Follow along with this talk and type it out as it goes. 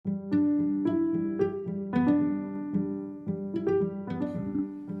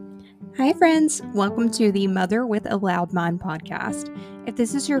Hi, friends. Welcome to the Mother with a Loud Mind podcast. If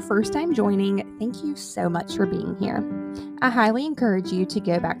this is your first time joining, thank you so much for being here. I highly encourage you to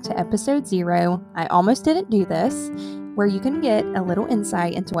go back to episode 0. I almost didn't do this, where you can get a little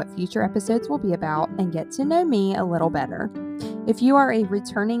insight into what future episodes will be about and get to know me a little better. If you are a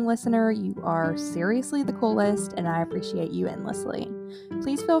returning listener, you are seriously the coolest, and I appreciate you endlessly.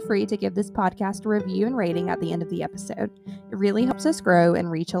 Please feel free to give this podcast a review and rating at the end of the episode. It really helps us grow and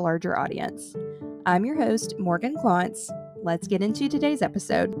reach a larger audience. I'm your host, Morgan Klontz. Let's get into today's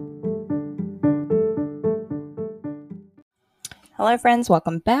episode. Hello, friends.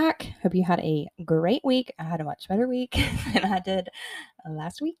 Welcome back. Hope you had a great week. I had a much better week than I did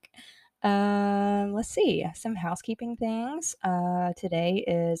last week. Let's see. Some housekeeping things. Today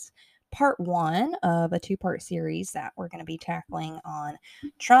is part 1 of a 2-part series that we're going to be tackling on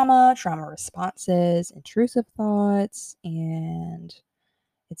trauma responses, intrusive thoughts, and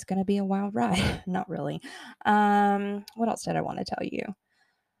it's going to be a wild ride. Not really. What else did I want to tell you?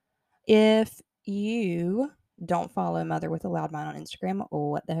 If you don't follow Mother with a Loud Mind on Instagram,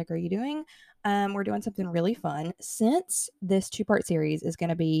 what the heck are you doing? We're doing something really fun. Since this 2-part series is going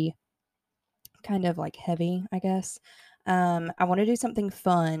to be kind of like heavy, I guess, I want to do something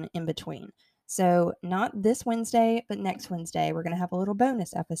fun in between. So not this Wednesday, but next Wednesday, we're going to have a little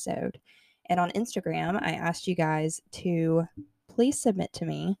bonus episode. And on Instagram, I asked you guys to please submit to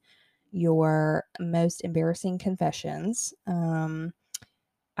me your most embarrassing confessions.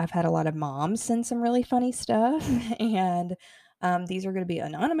 I've had a lot of moms send some really funny stuff, and these are going to be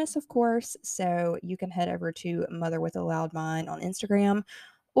anonymous, of course. So you can head over to Mother with a Loud Mind on Instagram,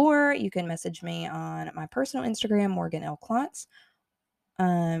 or you can message me on my personal Instagram, Morgan L. Klontz.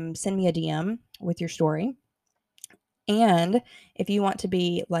 Send me a DM with your story. And if you want to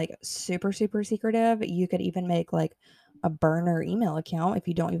be like super, super secretive, you could even make like a burner email account if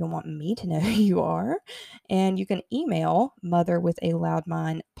you don't even want me to know who you are. And you can email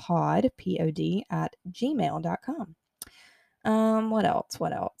motherwithaloudmindpod, P-O-D, at gmail.com. What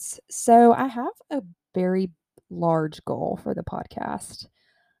else? So I have a very large goal for the podcast.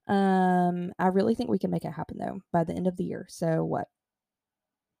 I really think we can make it happen though by the end of the year. So what?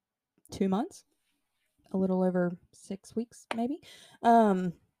 2 months? A little over 6 weeks, maybe.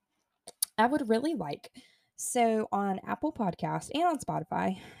 I would really like, so on Apple Podcasts and on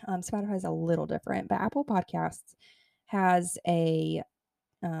Spotify, Spotify is a little different, but Apple Podcasts has a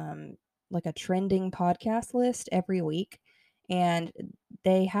like a trending podcast list every week, and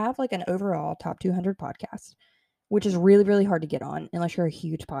they have like an overall top 200 podcast, which is really, really hard to get on unless you're a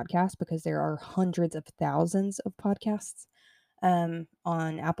huge podcast, because there are hundreds of thousands of podcasts on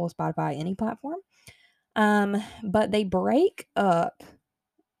Apple, Spotify, any platform. But they break up,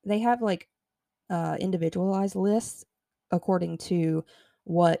 they have like individualized lists according to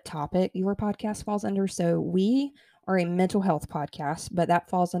what topic your podcast falls under. So we are a mental health podcast, but that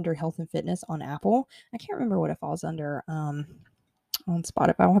falls under health and fitness on Apple. I can't remember what it falls under on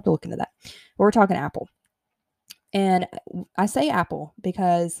Spotify. I'll have to look into that. But we're talking Apple. And I say Apple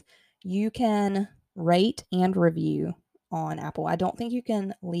because you can rate and review on Apple. I don't think you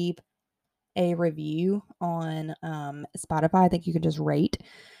can leave a review on Spotify. I think you can just rate.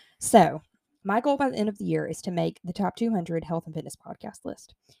 So my goal by the end of the year is to make the top 200 health and fitness podcast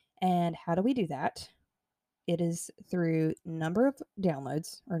list. And how do we do that? It is through number of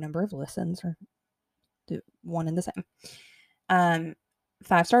downloads or number of listens, or one and the same.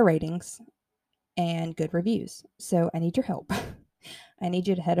 5-star ratings and good reviews. So I need your help. I need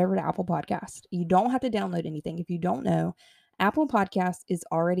you to head over to Apple Podcast. You don't have to download anything. If you don't know, Apple Podcast is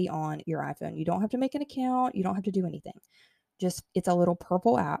already on your iPhone. You don't have to make an account. You don't have to do anything. Just, it's a little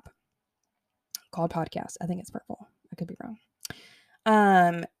purple app called Podcast. I think it's purple. I could be wrong.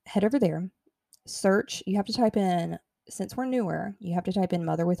 Head over there, search. You have to type in, since we're newer, you have to type in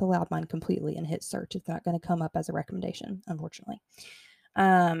Mother with a Loud Mind completely and hit search. It's not going to come up as a recommendation, unfortunately.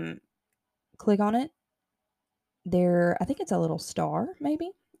 Click on it. There, I think it's a little star, maybe.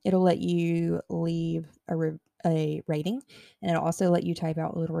 It'll let you leave a rating, and it'll also let you type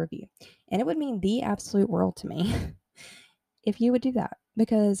out a little review. And it would mean the absolute world to me if you would do that,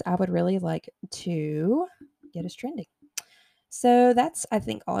 because I would really like to get us trending. So that's, I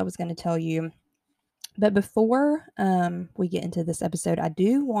think, all I was going to tell you. But before we get into this episode, I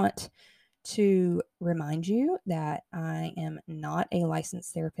do want to remind you that I am not a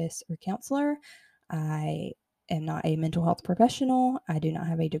licensed therapist or counselor. I am not a mental health professional. I do not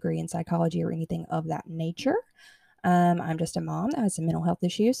have a degree in psychology or anything of that nature. I'm just a mom that has some mental health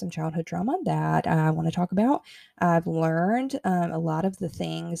issues, some childhood trauma that I want to talk about. I've learned a lot of the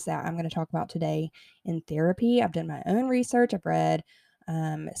things that I'm going to talk about today in therapy. I've done my own research. I've read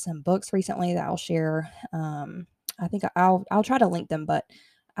some books recently that I'll share. I think I'll try to link them, but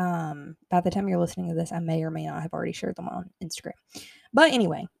by the time you're listening to this, I may or may not have already shared them on Instagram. But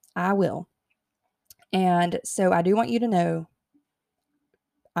anyway, I will. And so I do want you to know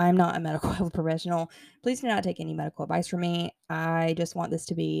I'm not a medical health professional. Please do not take any medical advice from me. I just want this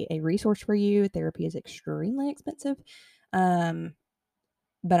to be a resource for you. Therapy is extremely expensive, but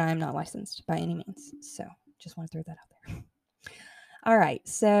I'm not licensed by any means. So just want to throw that out there. All right,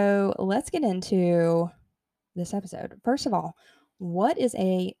 so let's get into this episode. First of all, what is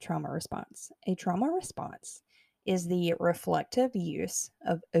a trauma response? A trauma response is the reflective use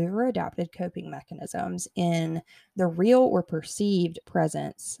of over-adapted coping mechanisms in the real or perceived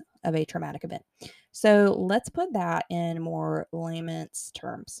presence of a traumatic event. So let's put that in more layman's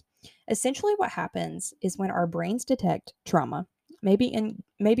terms. Essentially, what happens is when our brains detect trauma, maybe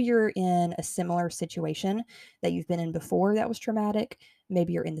you're in a similar situation that you've been in before that was traumatic.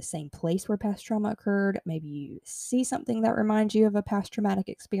 Maybe you're in the same place where past trauma occurred. Maybe you see something that reminds you of a past traumatic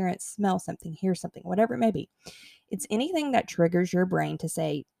experience, smell something, hear something, whatever it may be. It's anything that triggers your brain to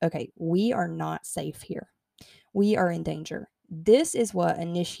say, okay, we are not safe here. We are in danger. This is what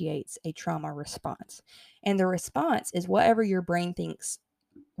initiates a trauma response. And the response is whatever your brain thinks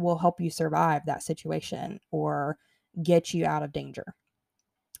will help you survive that situation or get you out of danger.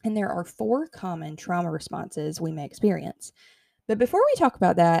 And there are 4 common trauma responses we may experience. But before we talk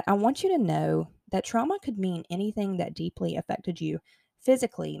about that, I want you to know that trauma could mean anything that deeply affected you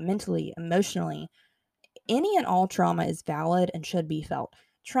physically, mentally, emotionally. Any and all trauma is valid and should be felt.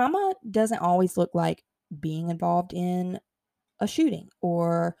 Trauma doesn't always look like being involved in a shooting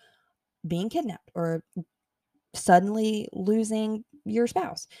or being kidnapped or suddenly losing your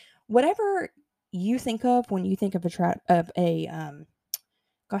spouse. Whatever you think of when you think of I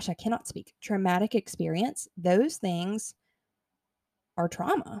cannot speak, traumatic experience, those things are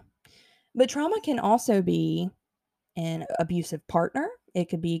trauma. But trauma can also be an abusive partner. It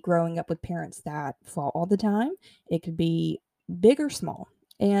could be growing up with parents that fought all the time. It could be big or small.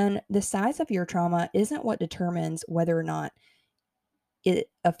 And the size of your trauma isn't what determines whether or not it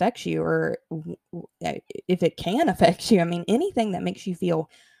affects you or if it can affect you. I mean, anything that makes you feel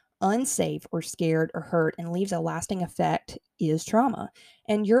unsafe or scared or hurt and leaves a lasting effect is trauma.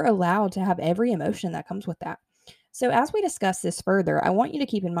 And you're allowed to have every emotion that comes with that. So, as we discuss this further, I want you to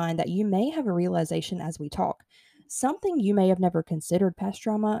keep in mind that you may have a realization as we talk. Something you may have never considered past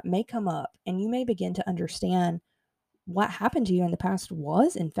trauma may come up, and you may begin to understand what happened to you in the past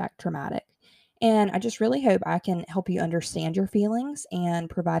was, in fact, traumatic. And I just really hope I can help you understand your feelings and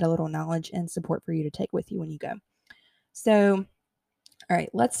provide a little knowledge and support for you to take with you when you go. So, all right,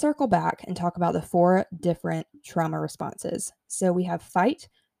 let's circle back and talk about the 4 different trauma responses. So we have fight,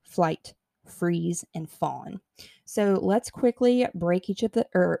 flight, freeze, and fawn. So let's quickly break each of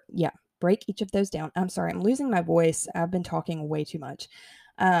those down. I'm sorry, I'm losing my voice. I've been talking way too much.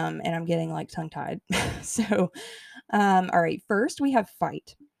 And I'm getting like tongue-tied. So, all right, first we have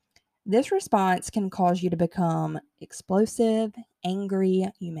fight. This response can cause you to become explosive, angry.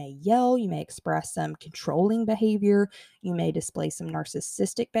 You may yell, you may express some controlling behavior, you may display some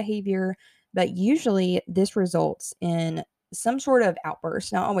narcissistic behavior, but usually this results in some sort of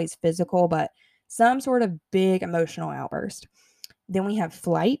outburst, not always physical, but some sort of big emotional outburst. Then we have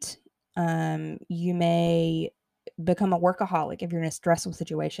flight. You may become a workaholic if you're in a stressful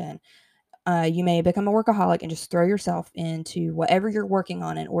situation. You may become a workaholic and just throw yourself into whatever you're working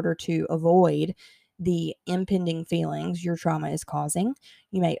on in order to avoid the impending feelings your trauma is causing.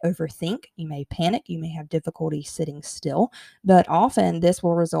 You may overthink, you may panic, you may have difficulty sitting still, but often this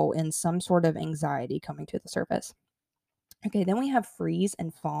will result in some sort of anxiety coming to the surface. Okay, then we have freeze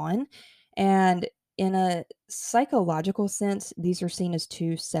and fawn. And in a psychological sense, these are seen as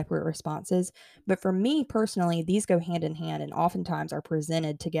 2 separate responses. But for me personally, these go hand in hand and oftentimes are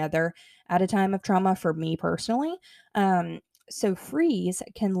presented together at a time of trauma for me personally. Um, so, freeze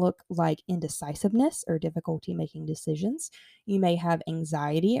can look like indecisiveness or difficulty making decisions. You may have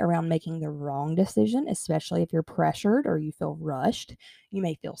anxiety around making the wrong decision, especially if you're pressured or you feel rushed. You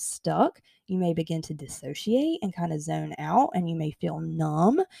may feel stuck. You may begin to dissociate and kind of zone out, and you may feel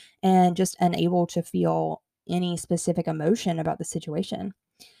numb and just unable to feel any specific emotion about the situation.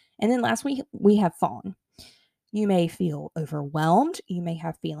 And then last week, we have fawn. You may feel overwhelmed. You may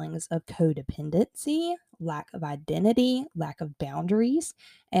have feelings of codependency, lack of identity, lack of boundaries.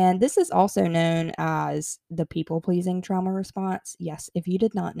 And this is also known as the people pleasing trauma response. Yes, if you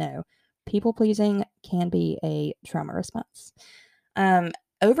did not know, people pleasing can be a trauma response. Um,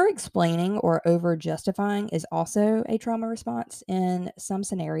 Over explaining or over justifying is also a trauma response in some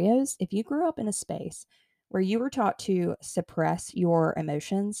scenarios. If you grew up in a space where you were taught to suppress your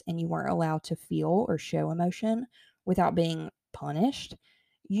emotions and you weren't allowed to feel or show emotion without being punished,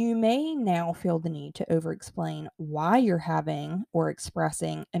 you may now feel the need to over explain why you're having or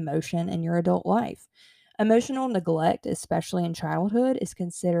expressing emotion in your adult life. Emotional neglect, especially in childhood, is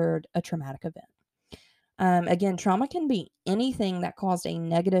considered a traumatic event. Again, trauma can be anything that caused a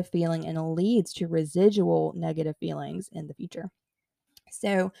negative feeling and leads to residual negative feelings in the future.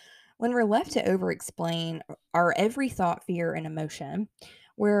 So, when we're left to over explain our every thought, fear, and emotion,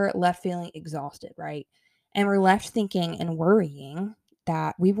 we're left feeling exhausted, right? And we're left thinking and worrying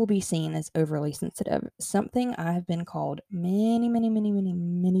that we will be seen as overly sensitive, something I have been called many, many, many, many,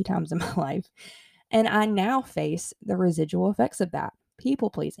 many times in my life. And I now face the residual effects of that: people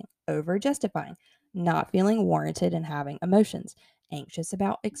pleasing, over justifying, not feeling warranted in having emotions, anxious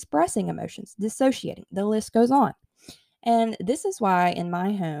about expressing emotions, dissociating. The list goes on. And this is why, in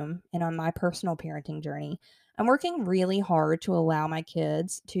my home and on my personal parenting journey, I'm working really hard to allow my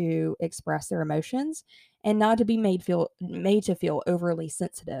kids to express their emotions and not to be made to feel overly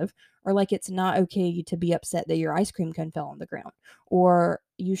sensitive, or like it's not okay to be upset that your ice cream cone fell on the ground, or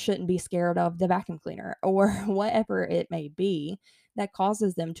you shouldn't be scared of the vacuum cleaner, or whatever it may be that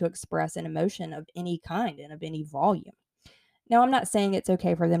causes them to express an emotion of any kind and of any volume. Now, I'm not saying it's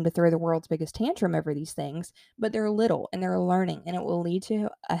okay for them to throw the world's biggest tantrum over these things, but they're little and they're learning, and it will lead to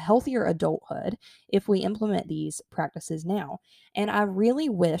a healthier adulthood if we implement these practices now. And I really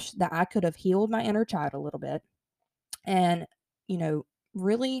wish that I could have healed my inner child a little bit and, you know,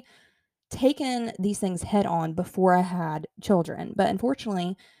 really taken these things head on before I had children. But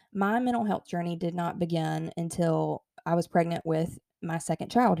unfortunately, my mental health journey did not begin until I was pregnant with my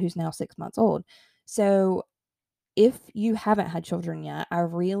second child, who's now 6 months old. So if you haven't had children yet, I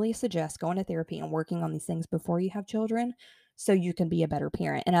really suggest going to therapy and working on these things before you have children so you can be a better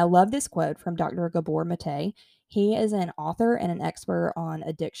parent. And I love this quote from Dr. Gabor Mate. He is an author and an expert on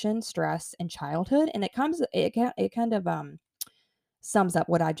addiction, stress, and childhood, and it kind of sums up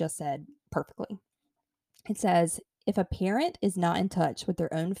what I just said perfectly. It says, if a parent is not in touch with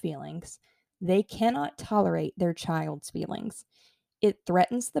their own feelings, they cannot tolerate their child's feelings. It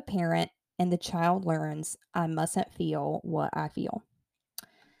threatens the parent, and the child learns, I mustn't feel what I feel.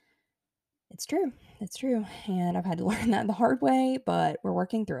 It's true. It's true. And I've had to learn that the hard way, but we're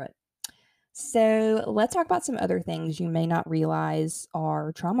working through it. So, let's talk about some other things you may not realize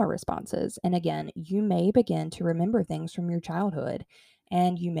are trauma responses. And again, you may begin to remember things from your childhood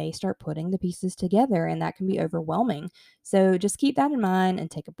and you may start putting the pieces together, and that can be overwhelming. So, just keep that in mind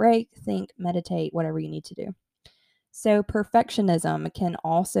and take a break, think, meditate, whatever you need to do. So, perfectionism can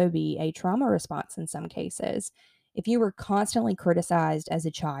also be a trauma response in some cases. If you were constantly criticized as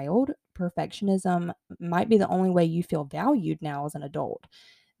a child, perfectionism might be the only way you feel valued now as an adult.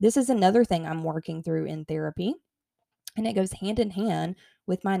 This is another thing I'm working through in therapy, and it goes hand in hand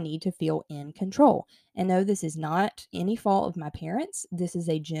with my need to feel in control. And no, this is not any fault of my parents. This is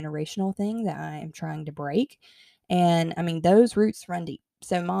a generational thing that I am trying to break. And I mean, those roots run deep.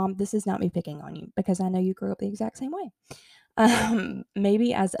 So, mom, this is not me picking on you because I know you grew up the exact same way.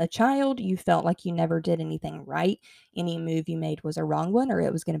 Maybe as a child, you felt like you never did anything right. Any move you made was a wrong one, or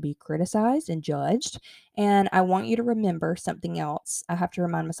it was going to be criticized and judged. And I want you to remember something else. I have to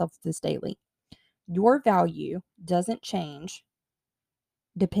remind myself of this daily. Your value doesn't change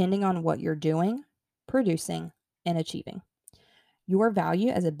depending on what you're doing, producing, and achieving. Your value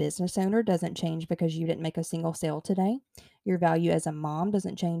as a business owner doesn't change because you didn't make a single sale today. Your value as a mom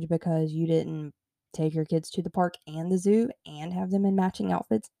doesn't change because you didn't take your kids to the park and the zoo and have them in matching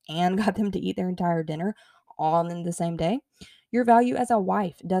outfits and got them to eat their entire dinner all in the same day. Your value as a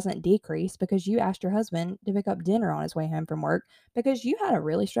wife doesn't decrease because you asked your husband to pick up dinner on his way home from work because you had a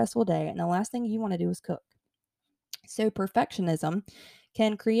really stressful day and the last thing you want to do is cook. So, perfectionism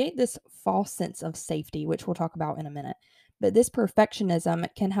can create this false sense of safety, which we'll talk about in a minute. But this perfectionism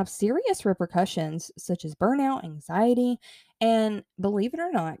can have serious repercussions such as burnout, anxiety, and believe it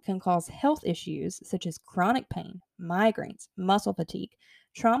or not, can cause health issues such as chronic pain, migraines, muscle fatigue.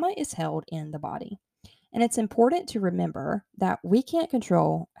 Trauma is held in the body. And it's important to remember that we can't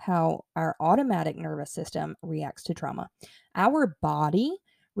control how our automatic nervous system reacts to trauma. Our body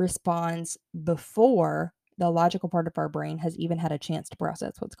responds before the logical part of our brain has even had a chance to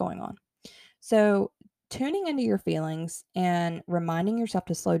process what's going on. So, tuning into your feelings and reminding yourself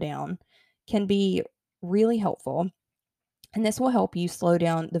to slow down can be really helpful. And this will help you slow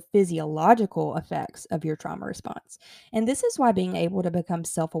down the physiological effects of your trauma response. And this is why being able to become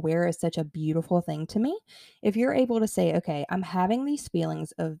self aware is such a beautiful thing to me. If you're able to say, okay, I'm having these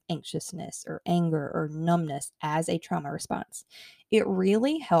feelings of anxiousness or anger or numbness as a trauma response, it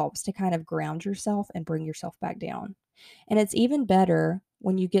really helps to kind of ground yourself and bring yourself back down. And it's even better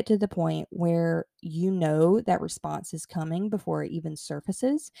when you get to the point where you know that response is coming before it even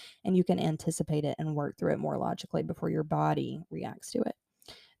surfaces and you can anticipate it and work through it more logically before your body reacts to it.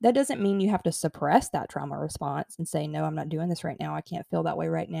 That doesn't mean you have to suppress that trauma response and say, no, I'm not doing this right now. I can't feel that way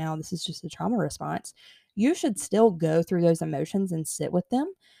right now. This is just a trauma response. You should still go through those emotions and sit with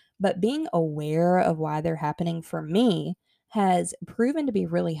them. But being aware of why they're happening for me has proven to be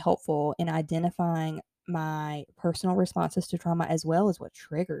really helpful in identifying my personal responses to trauma as well as what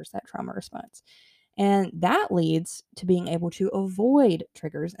triggers that trauma response. And that leads to being able to avoid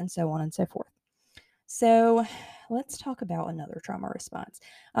triggers and so on and so forth. So, let's talk about another trauma response.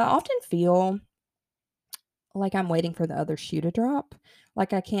 I often feel like I'm waiting for the other shoe to drop,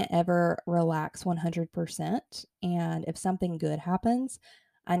 like I can't ever relax 100%. And if something good happens,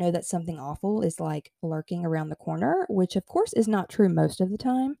 I know that something awful is like lurking around the corner, which of course is not true most of the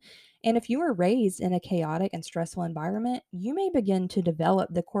time. And if you were raised in a chaotic and stressful environment, you may begin to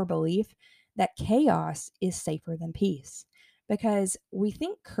develop the core belief that chaos is safer than peace because we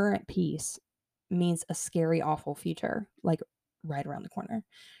think current peace means a scary, awful future, like right around the corner.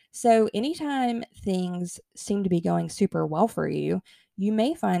 So, anytime things seem to be going super well for you, you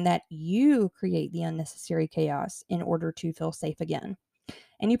may find that you create the unnecessary chaos in order to feel safe again.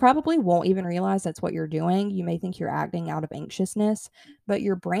 And you probably won't even realize that's what you're doing. You may think you're acting out of anxiousness, but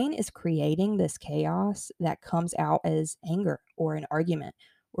your brain is creating this chaos that comes out as anger or an argument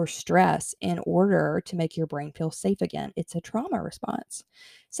or stress in order to make your brain feel safe again. It's a trauma response.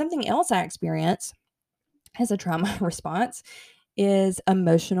 Something else I experience as a trauma response is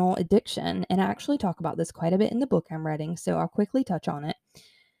emotional addiction. And I actually talk about this quite a bit in the book I'm writing, so I'll quickly touch on it.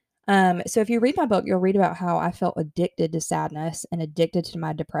 So if you read my book, you'll read about how I felt addicted to sadness and addicted to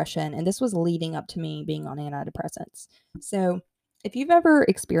my depression. And this was leading up to me being on antidepressants. So if you've ever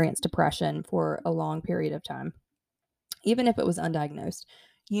experienced depression for a long period of time, even if it was undiagnosed,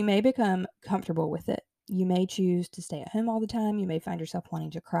 you may become comfortable with it. You may choose to stay at home all the time. You may find yourself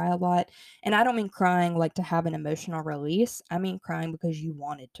wanting to cry a lot. And I don't mean crying like to have an emotional release. I mean crying because you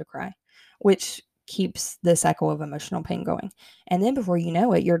wanted to cry, which keeps the cycle of emotional pain going. And then before you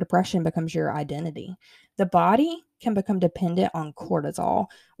know it, your depression becomes your identity. The body can become dependent on cortisol,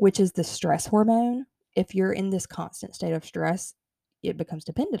 which is the stress hormone. If you're in this constant state of stress, it becomes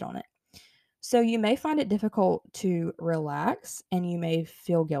dependent on it. So you may find it difficult to relax and you may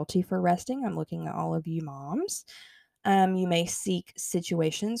feel guilty for resting. I'm looking at all of you moms. You may seek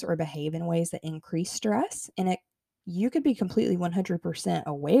situations or behave in ways that increase stress, and you could be completely 100%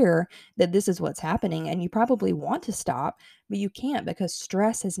 aware that this is what's happening and you probably want to stop, but you can't because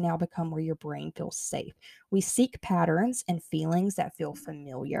stress has now become where your brain feels safe. We seek patterns and feelings that feel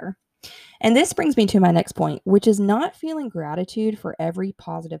familiar. And this brings me to my next point, which is not feeling gratitude for every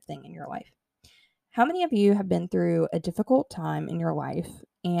positive thing in your life. How many of you have been through a difficult time in your life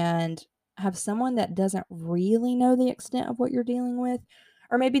and have someone that doesn't really know the extent of what you're dealing with?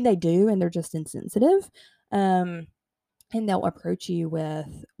 Or maybe they do and they're just insensitive. Um, and they'll approach you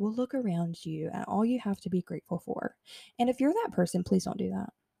with, well, look around you at all you have to be grateful for. And if you're that person, please don't do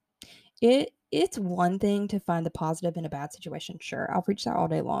that. It's one thing to find the positive in a bad situation. Sure, I'll preach that all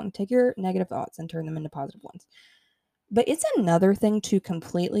day long. Take your negative thoughts and turn them into positive ones. But it's another thing to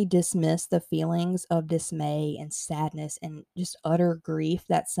completely dismiss the feelings of dismay and sadness and just utter grief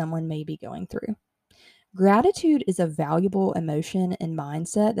that someone may be going through. Gratitude is a valuable emotion and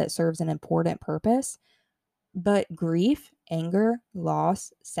mindset that serves an important purpose, but grief, anger,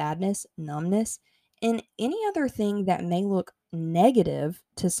 loss, sadness, numbness, and any other thing that may look negative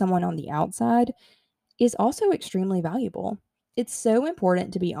to someone on the outside is also extremely valuable. It's so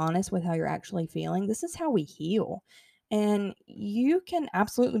important to be honest with how you're actually feeling. This is how we heal. And you can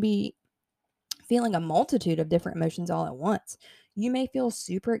absolutely be feeling a multitude of different emotions all at once. You may feel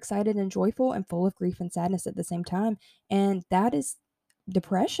super excited and joyful and full of grief and sadness at the same time. And that is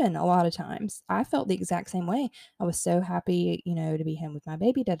depression a lot of times. I felt the exact same way. I was so happy, to be home with my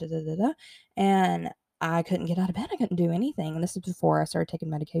baby, da da da da da. And I couldn't get out of bed. I couldn't do anything. And this is before I started taking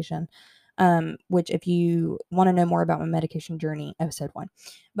medication. Which if you want to know more about my medication journey, episode 1.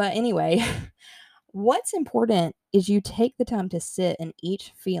 But anyway, what's important is you take the time to sit in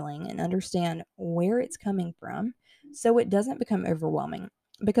each feeling and understand where it's coming from so it doesn't become overwhelming.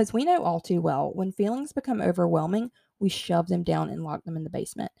 Because we know all too well when feelings become overwhelming, we shove them down and lock them in the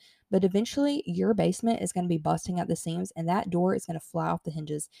basement. But eventually, your basement is going to be busting at the seams, and that door is going to fly off the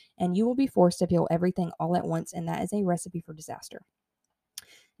hinges, and you will be forced to feel everything all at once, and that is a recipe for disaster.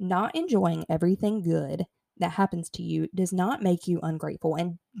 Not enjoying everything good that happens to you does not make you ungrateful,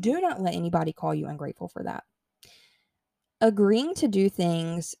 and do not let anybody call you ungrateful for that. Agreeing to do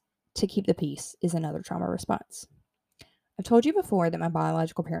things to keep the peace is another trauma response. I've told you before that my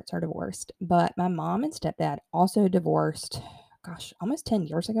biological parents are divorced, but my mom and stepdad also divorced, almost 10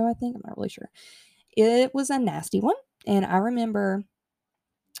 years ago, I think. I'm not really sure. It was a nasty one. And I remember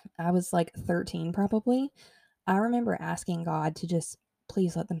I was like 13 probably. I remember asking God to just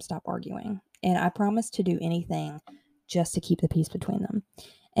please let them stop arguing. And I promised to do anything just to keep the peace between them.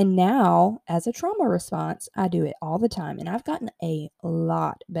 And now, as a trauma response, I do it all the time. And I've gotten a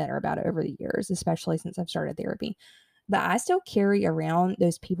lot better about it over the years, especially since I've started therapy. But I still carry around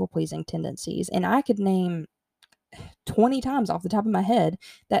those people pleasing tendencies. And I could name 20 times off the top of my head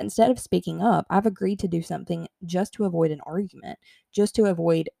that instead of speaking up, I've agreed to do something just to avoid an argument, just to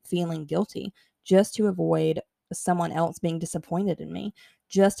avoid feeling guilty, just to avoid someone else being disappointed in me,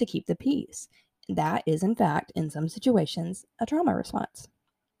 just to keep the peace. That is, in fact, in some situations, a trauma response.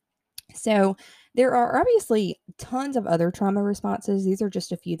 So, there are obviously tons of other trauma responses. These are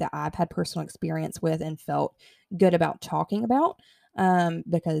just a few that I've had personal experience with and felt good about talking about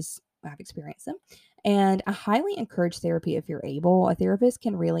because I've experienced them. And I highly encourage therapy if you're able. A therapist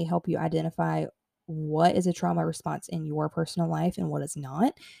can really help you identify what is a trauma response in your personal life and what is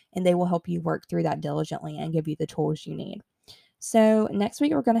not. And they will help you work through that diligently and give you the tools you need. So, next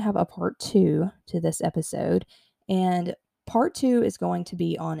week, we're going to have a part 2 to this episode. And part 2 is going to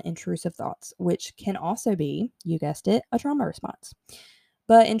be on intrusive thoughts, which can also be, you guessed it, a trauma response.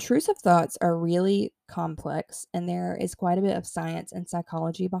 But intrusive thoughts are really complex, and there is quite a bit of science and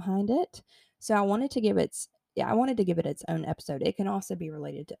psychology behind it. So I wanted to give it its own episode. It can also be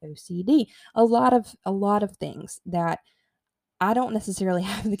related to OCD. A lot of things that I don't necessarily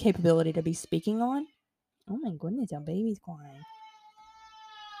have the capability to be speaking on. Oh my goodness, our baby's crying.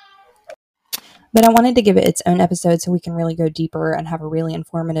 But I wanted to give it its own episode so we can really go deeper and have a really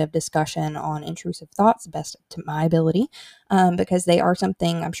informative discussion on intrusive thoughts, best to my ability, because they are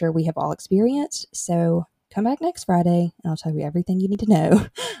something I'm sure we have all experienced. So come back next Friday and I'll tell you everything you need to know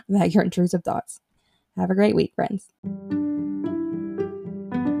about your intrusive thoughts. Have a great week, friends.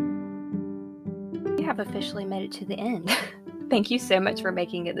 You have officially made it to the end. Thank you so much for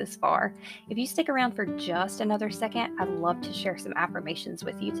making it this far. If you stick around for just another second, I'd love to share some affirmations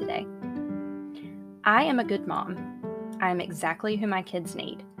with you today. I am a good mom. I am exactly who my kids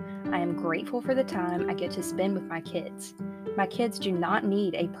need. I am grateful for the time I get to spend with my kids. My kids do not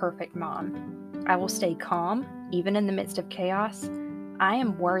need a perfect mom. I will stay calm, even in the midst of chaos. I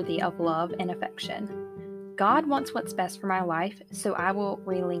am worthy of love and affection. God wants what's best for my life, so I will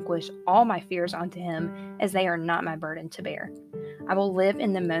relinquish all my fears onto Him, as they are not my burden to bear. I will live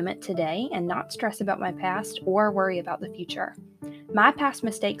in the moment today and not stress about my past or worry about the future. My past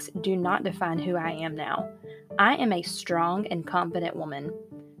mistakes do not define who I am now. I am a strong and confident woman.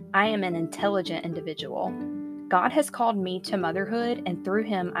 I am an intelligent individual. God has called me to motherhood, and through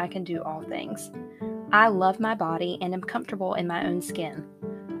Him I can do all things. I love my body and am comfortable in my own skin.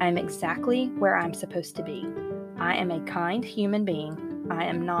 I am exactly where I'm supposed to be. I am a kind human being. I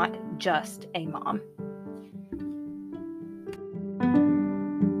am not just a mom.